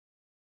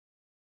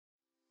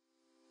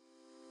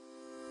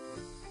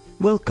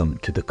Welcome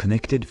to the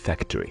connected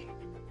factory.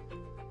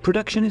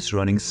 Production is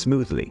running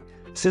smoothly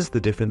since the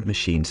different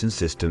machines and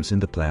systems in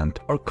the plant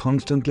are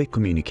constantly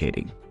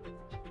communicating.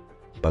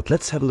 But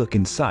let's have a look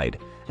inside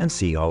and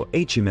see how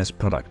HMS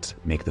products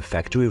make the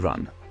factory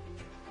run.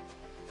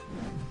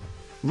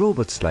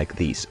 Robots like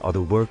these are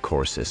the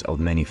workhorses of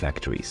many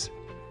factories,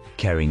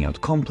 carrying out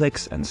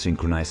complex and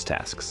synchronized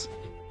tasks.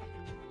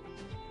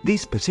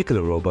 These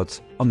particular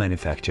robots are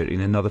manufactured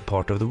in another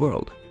part of the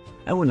world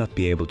and would not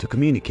be able to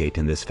communicate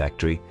in this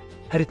factory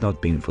had it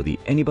not been for the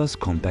Anybus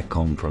Compact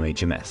Com from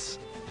HMS.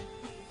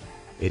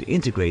 It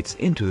integrates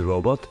into the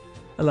robot,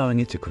 allowing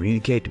it to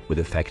communicate with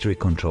the factory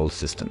control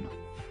system.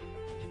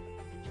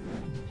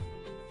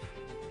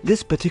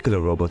 This particular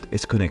robot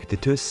is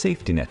connected to a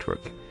safety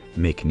network,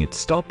 making it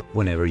stop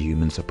whenever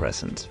humans are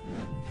present.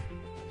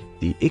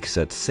 The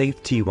ICSAT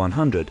Safe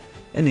T100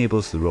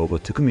 enables the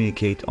robot to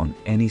communicate on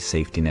any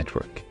safety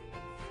network.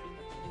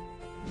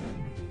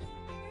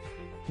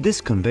 This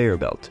conveyor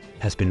belt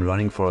has been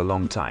running for a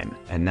long time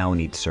and now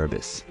needs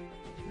service.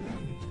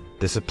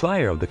 The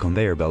supplier of the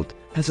conveyor belt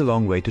has a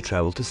long way to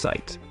travel to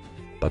site,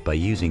 but by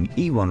using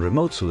E1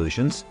 remote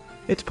solutions,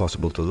 it's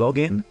possible to log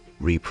in,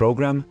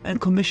 reprogram and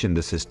commission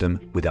the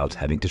system without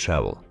having to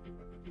travel.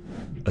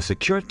 A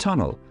secure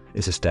tunnel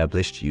is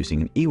established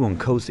using an E1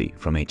 Cozy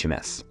from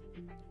HMS.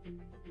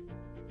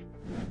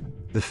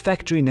 The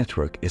factory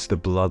network is the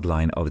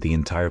bloodline of the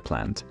entire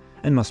plant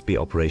and must be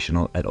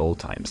operational at all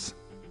times.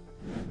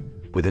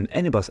 With an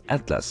Anybus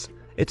Atlas,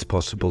 it's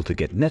possible to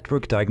get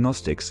network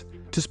diagnostics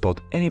to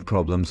spot any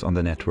problems on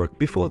the network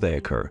before they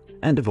occur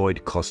and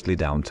avoid costly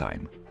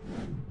downtime.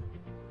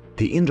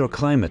 The indoor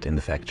climate in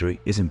the factory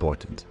is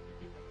important.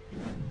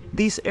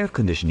 These air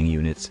conditioning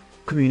units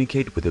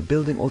communicate with the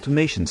building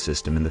automation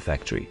system in the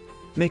factory,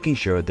 making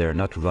sure they're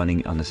not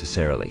running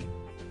unnecessarily.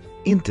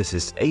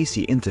 Intersys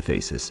AC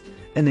interfaces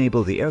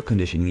enable the air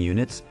conditioning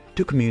units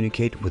to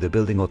communicate with the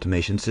building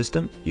automation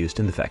system used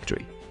in the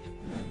factory.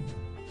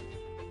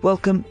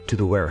 Welcome to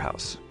the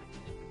warehouse.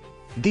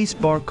 These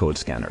barcode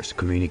scanners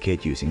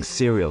communicate using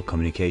serial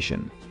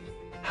communication.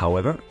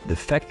 However, the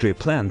factory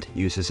plant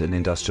uses an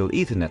industrial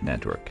Ethernet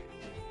network,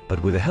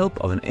 but with the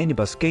help of an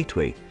Anybus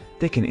gateway,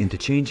 they can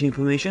interchange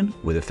information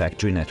with the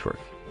factory network.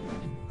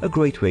 A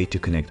great way to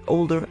connect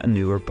older and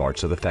newer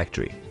parts of the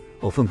factory,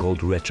 often called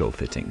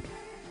retrofitting.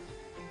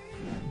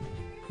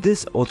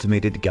 This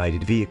automated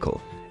guided vehicle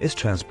is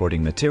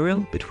transporting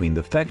material between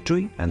the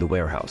factory and the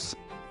warehouse.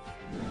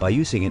 By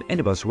using an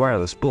Anybus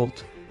wireless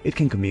bolt, it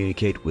can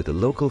communicate with the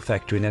local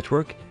factory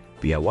network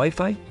via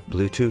Wi-Fi,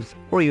 Bluetooth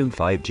or even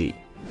 5G.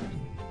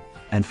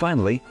 And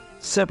finally,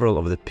 several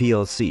of the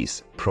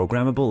PLCs,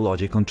 programmable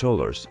logic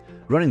controllers,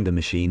 running the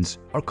machines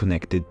are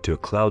connected to a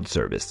cloud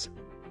service.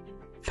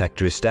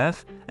 Factory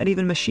staff and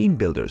even machine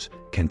builders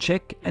can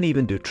check and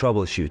even do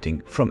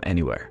troubleshooting from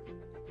anywhere.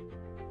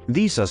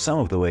 These are some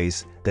of the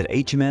ways that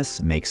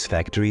HMS makes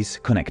factories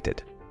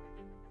connected.